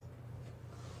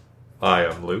Hi,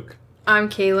 I'm Luke. I'm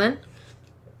Kaylin.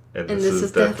 And this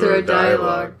is Death Row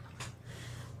Dialogue.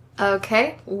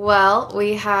 Okay, well,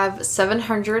 we have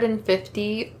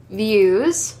 750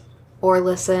 views, or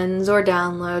listens, or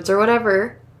downloads, or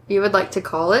whatever you would like to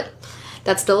call it.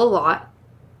 That's still a lot,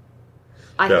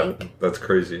 I think. That's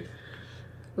crazy.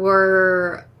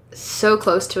 We're so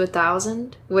close to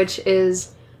 1,000, which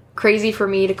is crazy for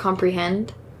me to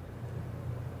comprehend.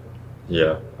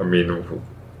 Yeah, I mean,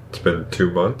 it's been 2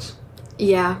 months.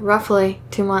 Yeah, roughly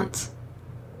 2 months.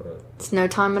 It's no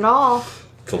time at all.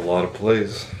 It's a lot of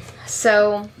plays.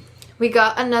 So, we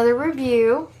got another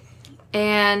review,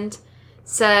 and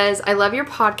says, I love your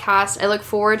podcast. I look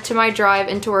forward to my drive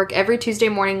into work every Tuesday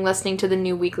morning listening to the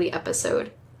new weekly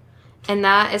episode. And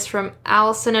that is from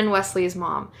Allison and Wesley's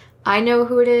mom. I know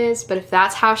who it is, but if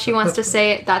that's how she wants to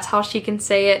say it, that's how she can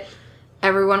say it.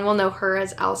 Everyone will know her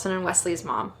as Allison and Wesley's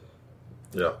mom.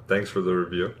 Yeah, thanks for the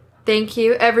review. Thank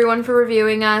you, everyone, for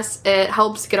reviewing us. It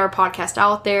helps get our podcast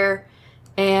out there,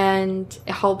 and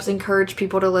it helps encourage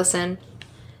people to listen.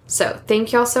 So,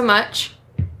 thank y'all so much.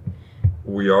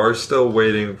 We are still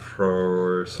waiting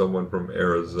for someone from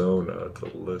Arizona to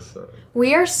listen.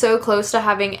 We are so close to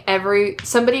having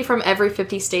somebody from every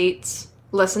 50 states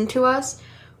listen to us.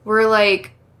 We're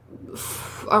like,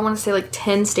 I want to say like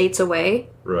 10 states away.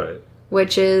 Right.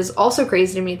 Which is also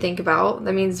crazy to me to think about.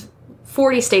 That means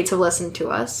 40 states have listened to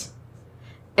us.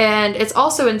 And it's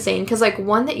also insane because like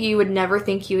one that you would never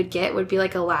think you would get would be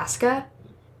like Alaska.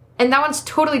 And that one's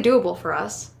totally doable for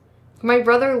us. My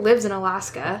brother lives in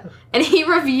Alaska, and he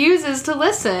refuses to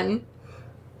listen.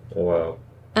 Wow.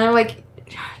 And I'm like,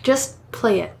 just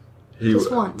play it.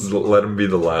 Just once. Let him be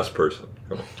the last person.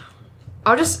 Come on.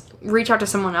 I'll just reach out to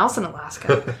someone else in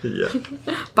Alaska. Yeah.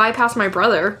 Bypass my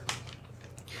brother.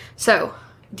 So,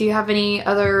 do you have any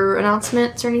other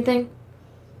announcements or anything?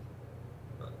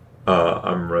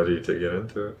 I'm ready to get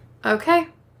into it. Okay.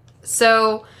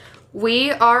 So,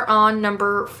 we are on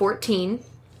number 14.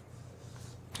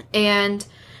 And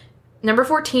number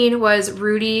 14 was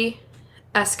Rudy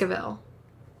Esquivel.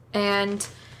 And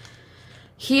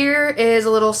here is a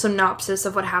little synopsis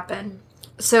of what happened.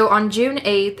 So on June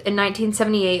 8th in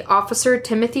 1978, Officer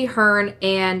Timothy Hearn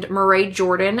and Murray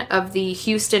Jordan of the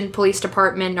Houston Police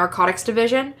Department Narcotics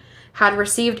Division had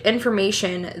received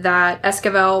information that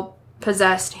Esquivel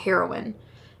possessed heroin.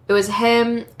 It was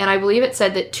him, and I believe it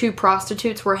said that 2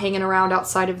 prostitutes were hanging around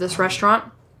outside of this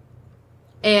restaurant.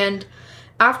 And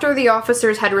after the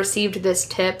officers had received this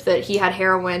tip that he had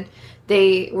heroin,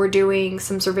 they were doing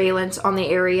some surveillance on the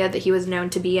area that he was known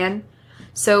to be in.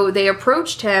 So they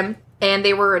approached him, and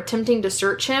they were attempting to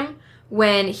search him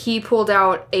when he pulled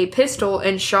out a pistol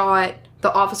and shot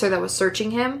the officer that was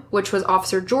searching him, which was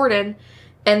Officer Jordan,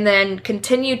 and then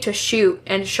continued to shoot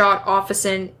and shot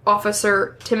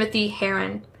Officer Timothy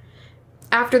Heron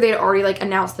after they had already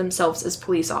announced themselves as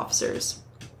police officers.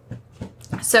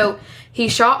 So he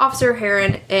shot Officer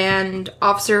Heron, and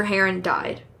Officer Heron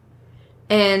died.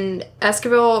 And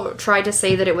Esquivel tried to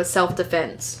say that it was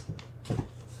self-defense.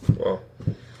 Wow.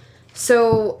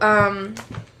 So,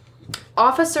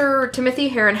 Officer Timothy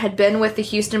Heron had been with the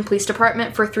Houston Police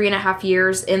Department for 3.5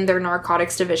 years in their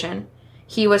narcotics division.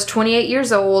 He was 28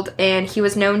 years old, and he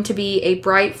was known to be a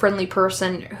bright, friendly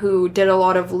person who did a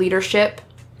lot of leadership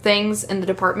things in the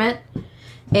department.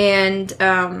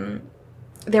 And,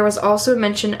 there was also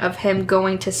mention of him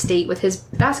going to state with his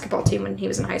basketball team when he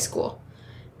was in high school.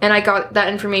 And I got that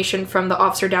information from the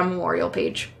Officer Down Memorial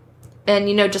page. And,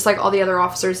 just like all the other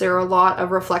officers, there are a lot of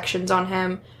reflections on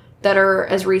him that are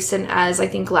as recent as, I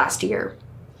think, last year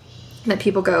that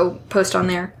people go post on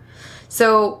there.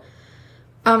 So,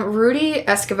 Rudy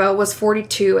Esquivel was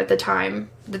 42 at the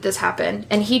time that this happened.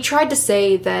 And he tried to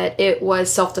say that it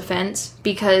was self-defense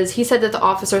because he said that the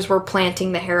officers were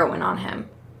planting the heroin on him.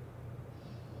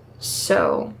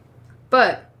 So,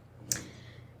 but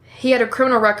he had a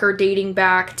criminal record dating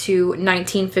back to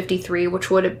 1953, which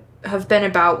would have been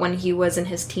about when he was in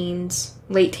his teens,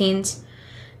 late teens.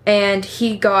 And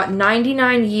he got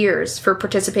 99 years for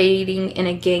participating in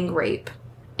a gang rape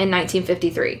in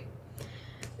 1953.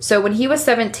 So when he was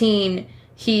 17,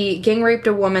 he gang raped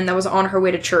a woman that was on her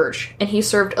way to church, and he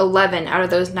served 11 out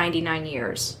of those 99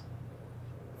 years.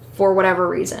 For whatever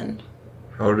reason.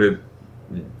 How did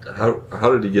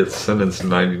he get sentenced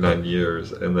 99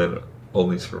 years and then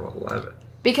only serve 11?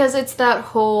 Because it's that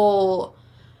whole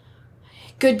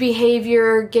good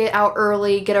behavior, get out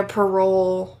early, get a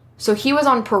parole. So he was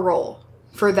on parole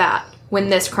for that when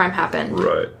this crime happened.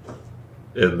 Right.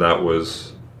 And that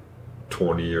was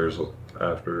 20 years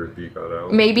after he got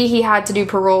out. Maybe he had to do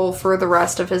parole for the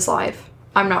rest of his life.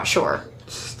 I'm not sure.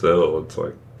 Still, it's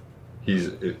like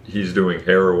he's doing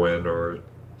heroin or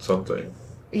something.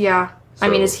 Yeah. So I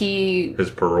mean, is he... His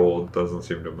parole doesn't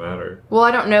seem to matter. Well,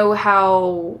 I don't know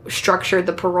how structured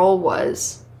the parole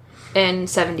was in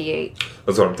 78.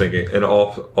 That's what I'm thinking. And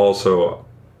also,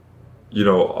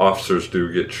 officers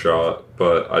do get shot,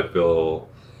 but I feel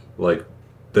like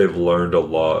they've learned a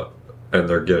lot and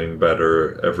they're getting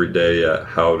better every day at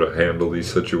how to handle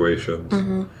these situations.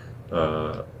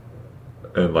 Mm-hmm.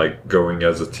 And like going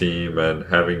as a team and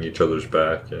having each other's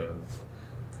back. And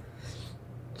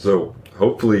so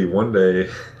hopefully one day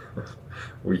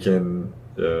we can,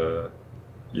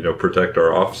 protect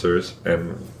our officers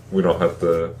and we don't have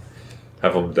to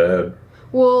have them dead.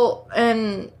 Well,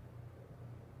 and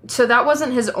so that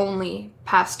wasn't his only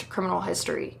past criminal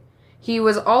history. He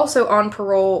was also on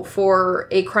parole for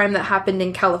a crime that happened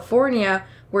in California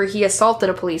where he assaulted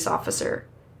a police officer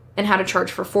and had a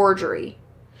charge for forgery.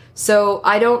 So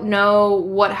I don't know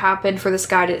what happened for this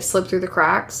guy to slip through the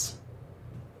cracks,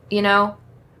 Yeah.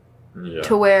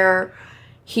 to where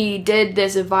he did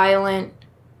this violent,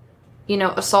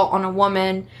 assault on a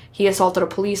woman. He assaulted a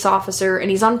police officer,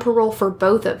 and he's on parole for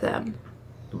both of them.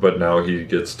 But now he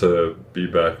gets to be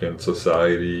back in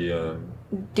society and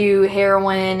do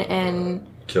heroin and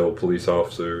kill police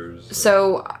officers.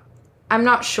 So I'm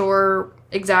not sure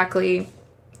exactly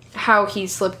how he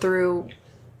slipped through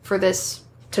for this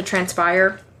to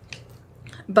transpire.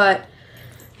 But,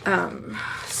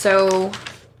 so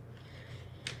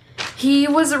he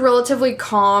was relatively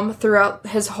calm throughout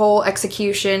his whole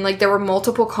execution. Like, there were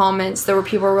multiple comments. There were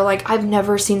people who were like, I've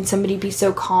never seen somebody be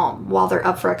so calm while they're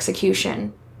up for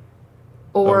execution.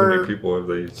 Or, how many people have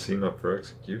they seen up for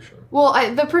execution?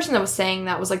 Well, the person that was saying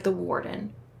that was, like, the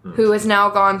warden, who has now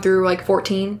gone through, like,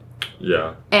 14.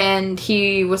 Yeah. And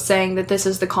he was saying that this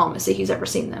is the calmest that he's ever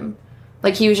seen them.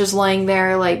 Like, he was just laying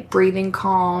there, like, breathing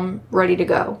calm, ready to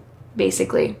go,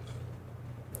 basically.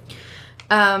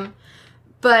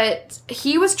 But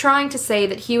he was trying to say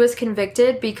that he was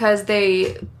convicted because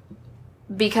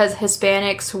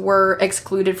Hispanics were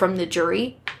excluded from the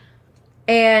jury.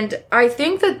 And I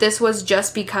think that this was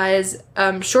just because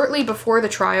shortly before the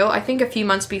trial, I think a few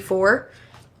months before,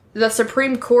 the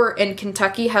Supreme Court in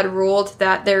Kentucky had ruled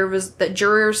that that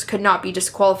jurors could not be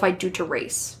disqualified due to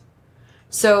race.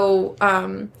 So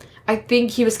I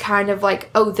think he was kind of like,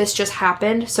 oh, this just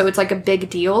happened, so it's like a big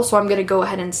deal, so I'm going to go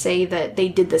ahead and say that they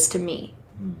did this to me.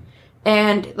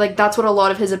 And like that's what a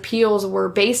lot of his appeals were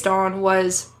based on,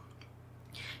 was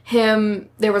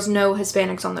there was no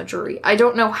Hispanics on the jury. I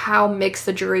don't know how mixed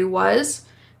the jury was,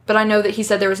 but I know that he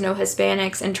said there was no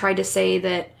Hispanics and tried to say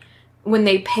that when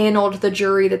they paneled the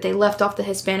jury that they left off the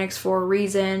Hispanics for a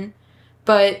reason.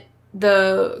 But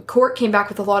the court came back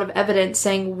with a lot of evidence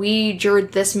saying we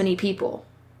jured this many people.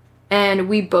 And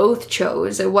we both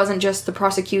chose. It wasn't just the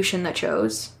prosecution that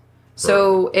chose.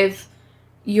 So if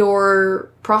your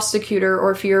prosecutor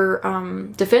or if your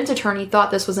defense attorney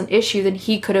thought this was an issue, then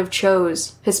he could have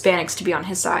chose Hispanics to be on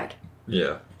his side.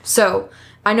 Yeah. So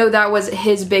I know that was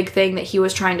his big thing that he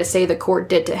was trying to say the court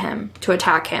did to him, to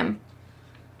attack him.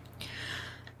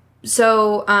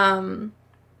 So,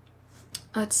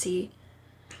 let's see.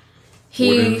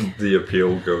 Wouldn't the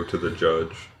appeal go to the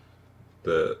judge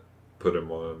that put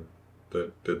him on,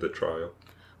 that did the trial?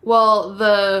 Well,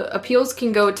 the appeals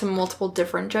can go to multiple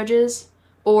different judges,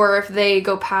 or if they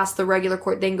go past the regular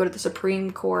court, they can go to the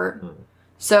Supreme Court.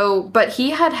 So, but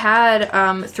he had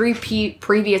 3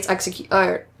 previous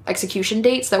execution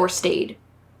dates that were stayed.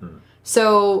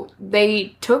 So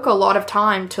they took a lot of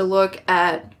time to look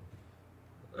at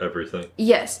everything.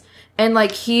 Yes. And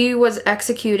like he was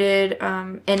executed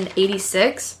in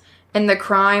 86 and the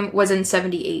crime was in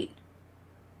 78.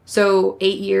 So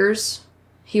 8 years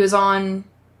he was on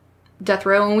death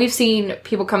row, and we've seen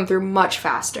people come through much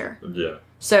faster. Yeah.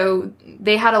 So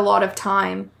they had a lot of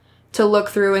time to look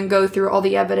through and go through all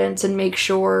the evidence and make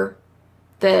sure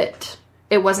that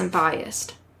it wasn't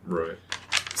biased. Right.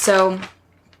 So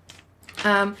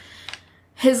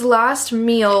his last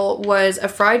meal was a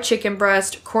fried chicken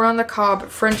breast, corn on the cob,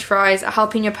 french fries, a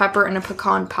jalapeno pepper, and a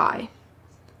pecan pie.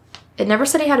 It never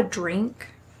said he had a drink.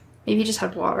 Maybe he just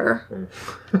had water.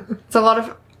 It's a lot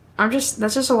of...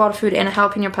 that's just a lot of food and a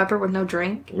jalapeno pepper with no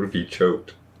drink. What if he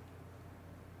choked?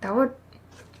 That would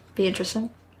be interesting.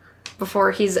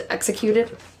 Before he's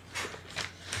executed.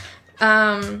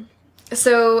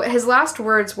 So his last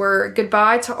words were,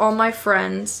 "Goodbye to all my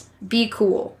friends. Be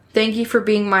cool. Thank you for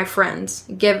being my friends.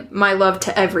 Give my love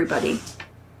to everybody."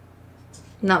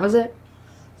 And that was it.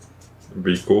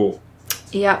 Be cool.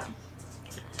 Yeah.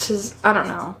 Just, I don't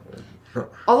know.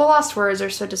 All the last words are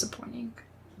so disappointing.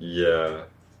 Yeah.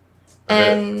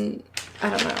 And I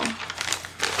don't know.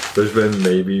 There's been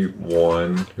maybe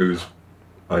one who's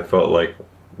I felt like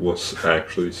was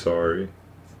actually sorry.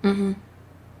 Mm-hmm.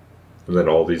 And then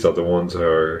all these other ones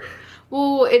are...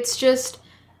 Well, it's just,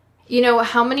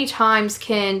 how many times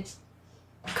can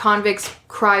convicts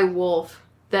cry wolf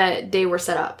that they were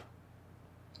set up?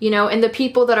 And the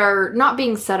people that are not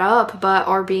being set up, but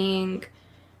are being,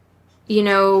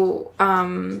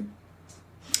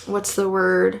 what's the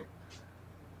word?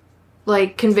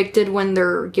 Like, convicted when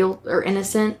they're guilt or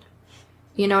innocent.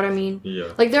 You know what I mean?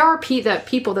 Yeah. Like, there are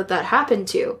people that happened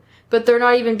to, but they're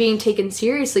not even being taken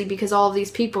seriously because all of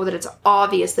these people that it's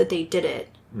obvious that they did it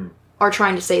are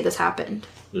trying to say this happened.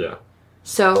 Yeah.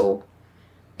 So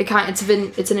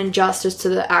it's an injustice to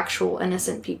the actual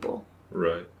innocent people.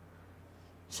 Right.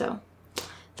 So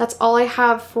that's all I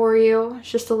have for you.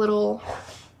 It's just a little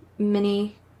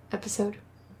mini episode.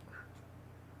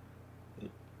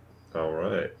 All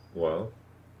right. Well,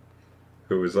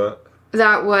 who was that?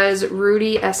 That was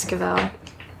Rudy Esquivel.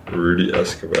 Rudy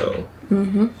Esquivel.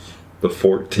 Mm-hmm. The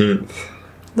 14th.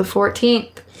 The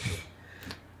 14th.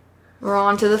 We're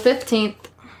on to the 15th.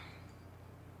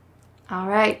 All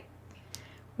right.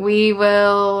 We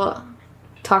will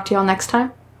talk to y'all next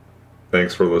time.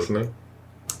 Thanks for listening.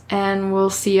 And we'll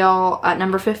see y'all at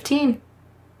number 15.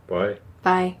 Bye.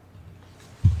 Bye.